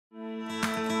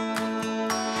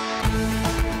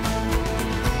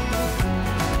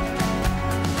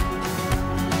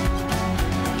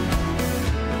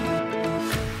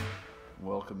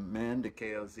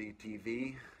KOZ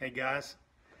TV. Hey guys.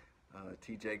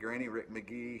 TJ Graney, Rick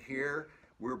McGee here.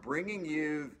 We're bringing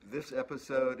you, this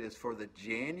episode is for the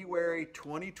January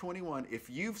 2021. If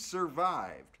you've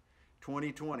survived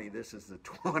 2020, this is the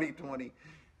 2020,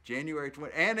 January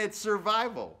 20, and it's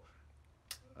survival.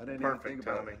 I didn't even think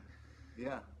about it.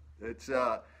 Yeah, it's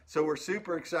so we're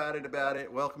super excited about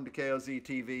it. Welcome to KOZ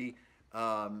TV.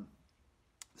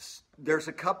 There's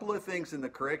a couple of things in the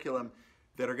curriculum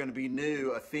that are going to be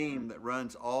new, a theme that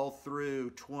runs all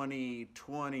through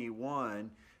 2021.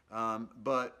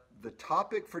 But the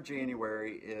topic for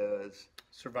January is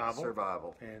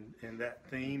survival. And that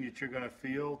theme that you're going to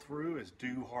feel through is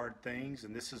do hard things.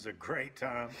 And this is a great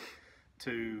time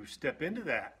to step into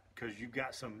that, because you've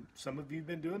got some of you have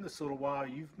been doing this a little while.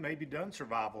 You've maybe done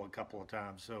survival a couple of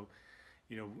times. So,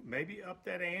 you know, maybe up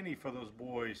that ante for those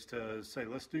boys to say,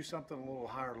 let's do something a little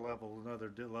higher level,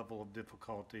 another level of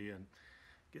difficulty, and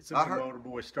get some of the older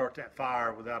boys start that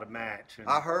fire without a match. And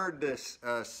I heard this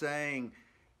saying,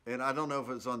 and I don't know if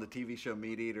it was on the TV show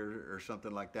Meat Eater or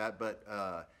something like that, but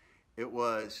it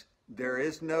was, there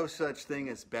is no such thing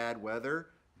as bad weather,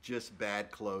 just bad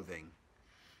clothing.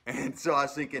 And so I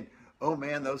was thinking, oh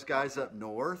man, those guys up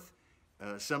north,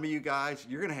 some of you guys,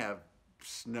 you're going to have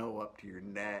snow up to your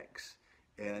necks.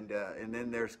 And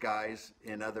then there's guys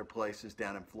in other places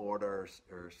down in Florida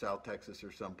or South Texas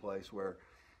or someplace where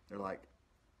they're like,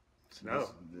 snow.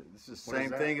 This is the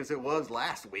same thing as it was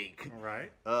last week.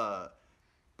 Right.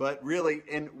 But really,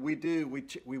 and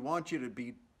we want you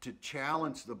to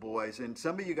challenge the boys. And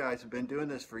some of you guys have been doing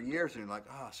this for years, and you're like,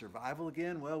 oh, survival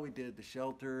again? Well, we did the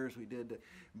shelters,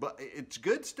 but it's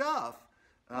good stuff.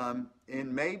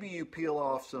 And maybe you peel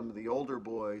off some of the older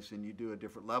boys and you do a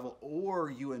different level, or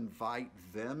you invite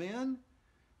them in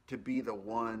to be the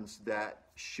ones that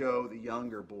show the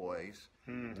younger boys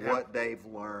what they've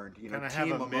learned. You know, team have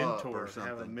a them mentor, up or something.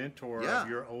 have a mentor of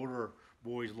your older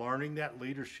boys, learning that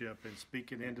leadership and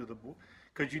speaking into the boy.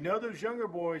 Because you know those younger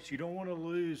boys, you don't want to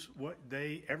lose what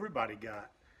everybody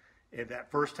got. And that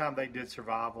first time they did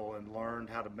survival and learned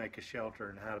how to make a shelter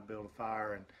and how to build a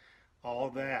fire and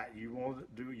all that, you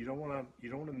don't want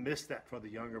to miss that for the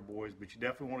younger boys, but you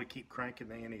definitely want to keep cranking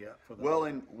the ante up for them. Well,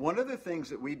 and one of the things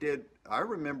that we did, I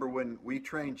remember when we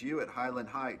trained you at Highland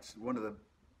Heights, one of the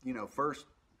first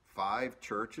 5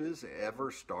 churches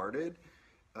ever started.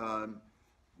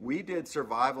 We did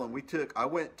survival, and I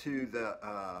went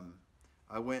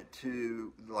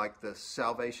to like the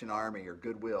Salvation Army or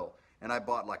Goodwill, and I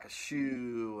bought like a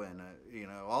shoe and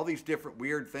all these different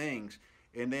weird things.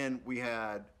 And then we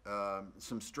had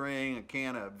some string, a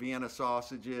can of Vienna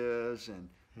sausages, and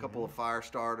a couple of fire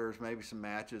starters, maybe some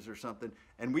matches or something.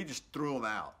 And we just threw them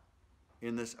out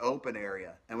in this open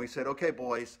area. And we said, okay,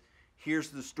 boys, here's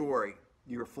the story.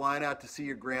 You were flying out to see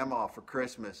your grandma for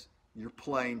Christmas. Your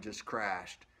plane just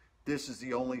crashed. This is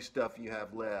the only stuff you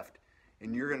have left.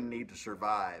 And you're going to need to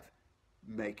survive.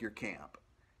 Make your camp.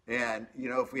 And,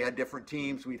 if we had different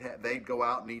teams, they'd go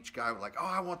out and each guy was like, oh,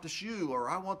 I want the shoe, or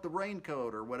I want the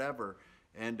raincoat, or whatever.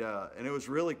 And it was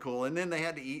really cool. And then they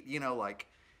had to eat, like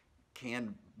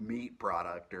canned meat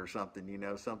product or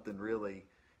something, something really,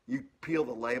 you peel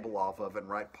the label off of it and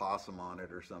write possum on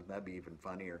it or something. That'd be even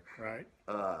funnier. Right.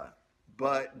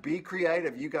 But be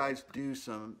creative. You guys do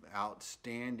some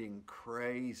outstanding,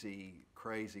 crazy,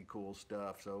 crazy cool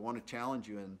stuff. So I want to challenge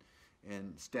you and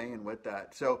staying with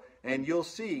that. So, and you'll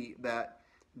see that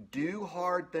do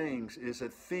hard things is a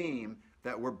theme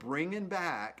that we're bringing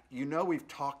back. We've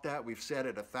talked that, we've said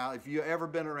it 1,000. If you've ever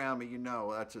been around me,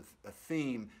 that's a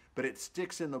theme, but it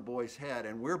sticks in the boys' head.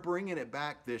 And we're bringing it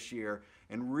back this year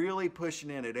and really pushing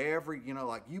in at every,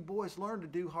 like, you boys learn to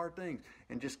do hard things,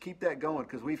 and just keep that going,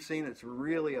 because we've seen it's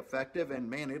really effective, and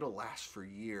man, it'll last for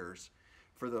years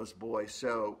for those boys.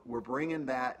 So we're bringing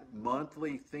that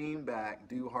monthly theme back,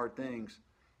 do hard things.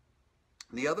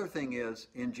 The other thing is,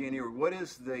 in January, what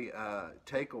is the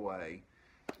takeaway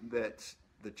that's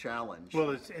the challenge?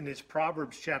 Well, it's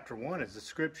Proverbs chapter 1 is the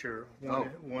scripture,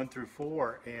 1 through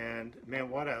 4. And man,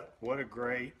 what a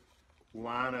great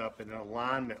lineup and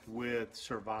alignment with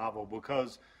survival,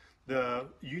 because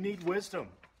you need wisdom,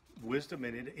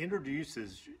 and it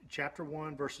introduces chapter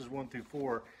 1 verses 1 through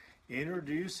 4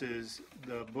 introduces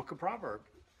the book of Proverbs,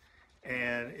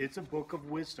 and it's a book of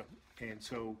wisdom. And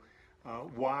so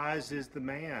wise is the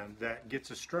man that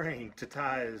gets a string to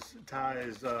tie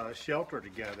his shelter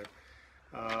together.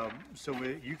 So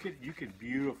you could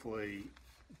beautifully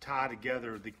tie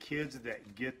together the kids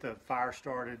that get the fire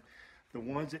started, the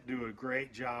ones that do a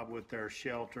great job with their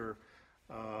shelter.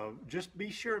 Just be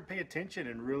sure to pay attention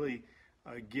and really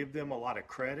give them a lot of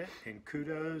credit and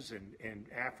kudos and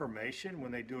affirmation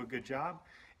when they do a good job.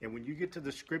 And when you get to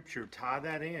the scripture, tie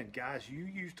that in. Guys, you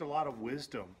used a lot of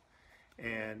wisdom.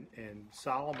 And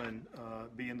Solomon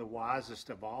being the wisest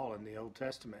of all in the Old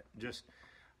Testament, just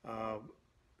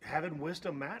having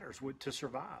wisdom matters to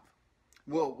survive.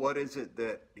 Well, what is it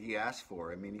that he asked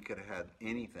for? I mean, he could have had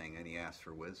anything, and he asked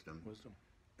for wisdom. Wisdom.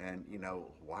 And, you know,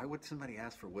 why would somebody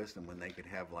ask for wisdom when they could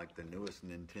have, like, the newest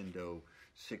Nintendo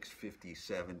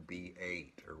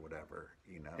 657B8 or whatever,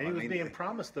 you know? And he was being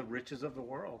promised the riches of the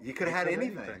world. He could have had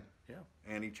anything. Yeah.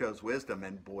 And he chose wisdom,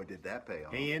 and boy, did that pay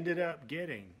off. He ended up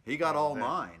getting. He got all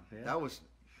mine. Yeah. That was.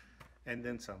 And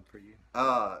then some for you.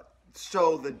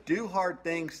 So the do hard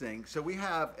things thing. So we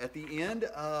have at the end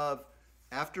of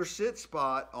after sit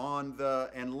spot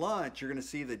and lunch, you're going to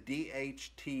see the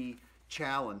DHT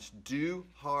challenge, do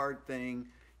hard thing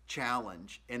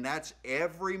challenge. And that's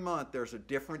every month there's a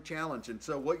different challenge. And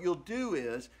so what you'll do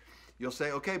is you'll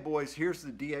say, okay, boys, here's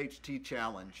the DHT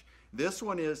challenge. This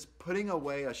one is putting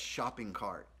away a shopping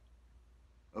cart.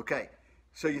 Okay,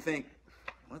 so you think,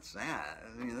 what's that?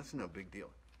 I mean, that's no big deal.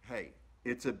 Hey,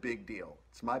 it's a big deal.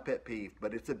 It's my pet peeve,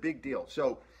 but it's a big deal.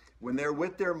 So when they're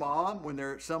with their mom, when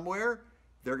they're somewhere,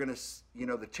 they're going to, you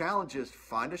know, the challenge is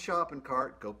find a shopping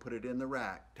cart, go put it in the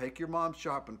rack. Take your mom's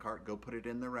shopping cart, go put it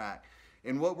in the rack.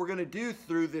 And what we're going to do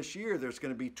through this year, there's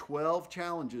going to be 12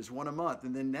 challenges, one a month.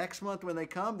 And then next month when they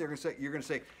come, you're going to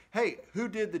say, hey, who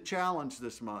did the challenge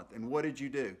this month? And what did you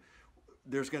do?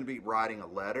 There's going to be writing a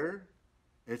letter.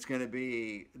 It's going to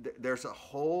be, there's a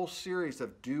whole series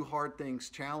of do hard things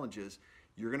challenges.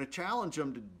 You're going to challenge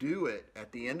them to do it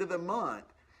at the end of the month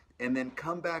and then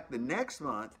come back the next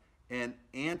month and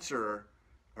answer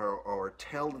or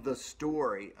tell the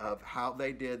story of how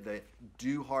they did the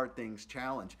do hard things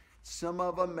challenge. Some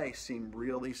of them may seem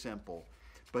really simple,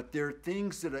 but they're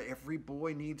things that every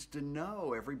boy needs to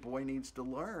know, every boy needs to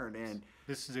learn. And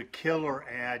this is a killer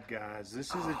ad, guys.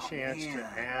 This is a chance to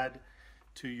add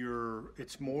to your,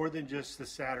 it's more than just the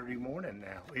Saturday morning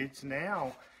now. It's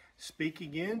now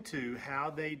speaking into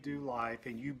how they do life,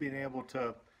 and you've been able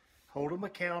to hold them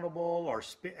accountable or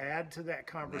add to that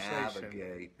conversation.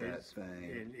 Navigate that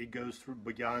thing. And it goes through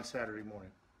beyond Saturday morning.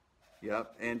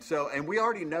 Yep. And we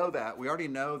already know that. We already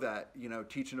know that, you know,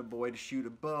 teaching a boy to shoot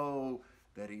a bow,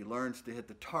 that he learns to hit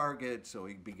the target, so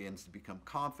he begins to become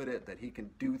confident that he can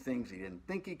do things he didn't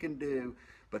think he can do.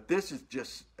 But this is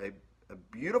just a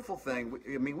beautiful thing.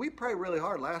 I mean, we pray really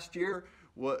hard. Last year,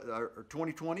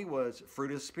 2020 was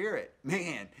Fruit of the Spirit.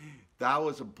 Man, that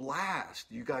was a blast.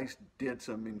 You guys did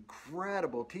some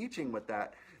incredible teaching with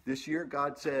that. This year,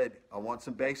 God said, I want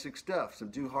some basic stuff, some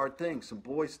do hard things, some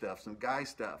boy stuff, some guy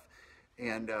stuff.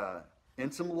 And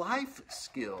some life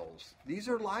skills. These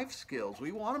are life skills.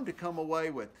 We want them to come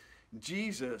away with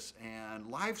Jesus and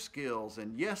life skills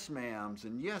and yes ma'ams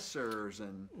and yes sirs.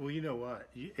 And well, you know what?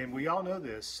 And we all know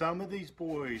this. Some of these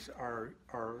boys are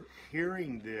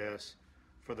hearing this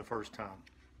for the first time.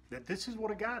 That this is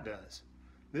what a guy does.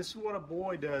 This is what a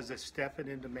boy does that's stepping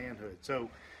into manhood. So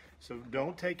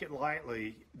don't take it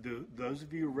lightly. Those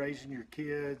of you raising your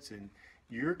kids and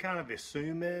you're kind of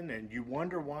assuming and you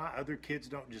wonder why other kids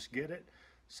don't just get it.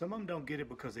 Some of them don't get it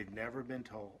because they've never been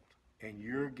told. And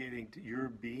you're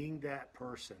being that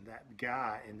person, that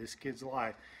guy in this kid's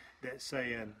life that's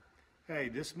saying, hey,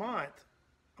 this month,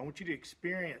 I want you to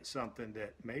experience something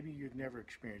that maybe you've never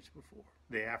experienced before.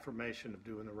 The affirmation of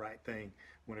doing the right thing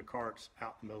when a cart's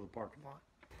out in the middle of the parking lot.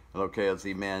 Hello,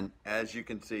 KOZ men. As you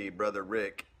can see, Brother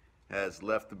Rick has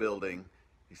left the building.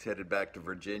 He's headed back to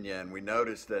Virginia, and we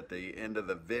noticed at the end of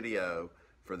the video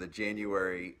for the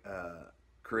January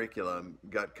curriculum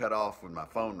got cut off when my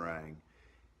phone rang.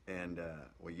 And,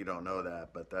 well, you don't know that,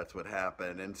 but that's what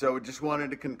happened. And so we just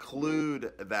wanted to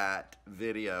conclude that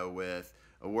video with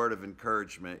a word of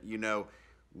encouragement. You know,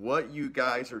 what you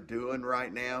guys are doing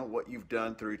right now, what you've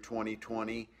done through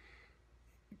 2020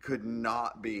 could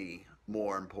not be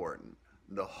more important.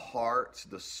 The hearts,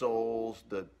 the souls,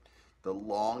 the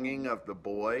longing of the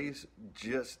boys,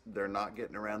 just they're not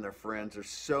getting around their friends. There's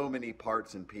so many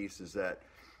parts and pieces, that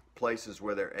places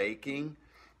where they're aching,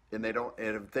 and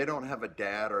if they don't have a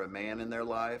dad or a man in their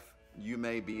life, you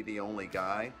may be the only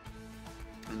guy.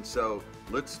 And so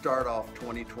let's start off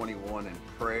 2021 in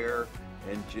prayer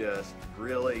and just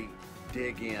really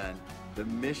dig in. The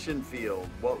mission field,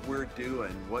 what we're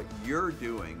doing, what you're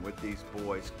doing with these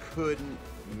boys couldn't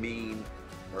mean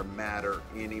or matter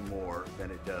any more than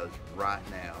it does right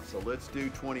now. So let's do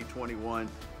 2021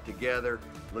 together.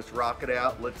 Let's rock it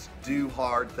out. Let's do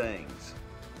hard things.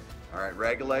 All right,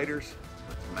 regulators,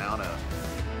 let's mount up.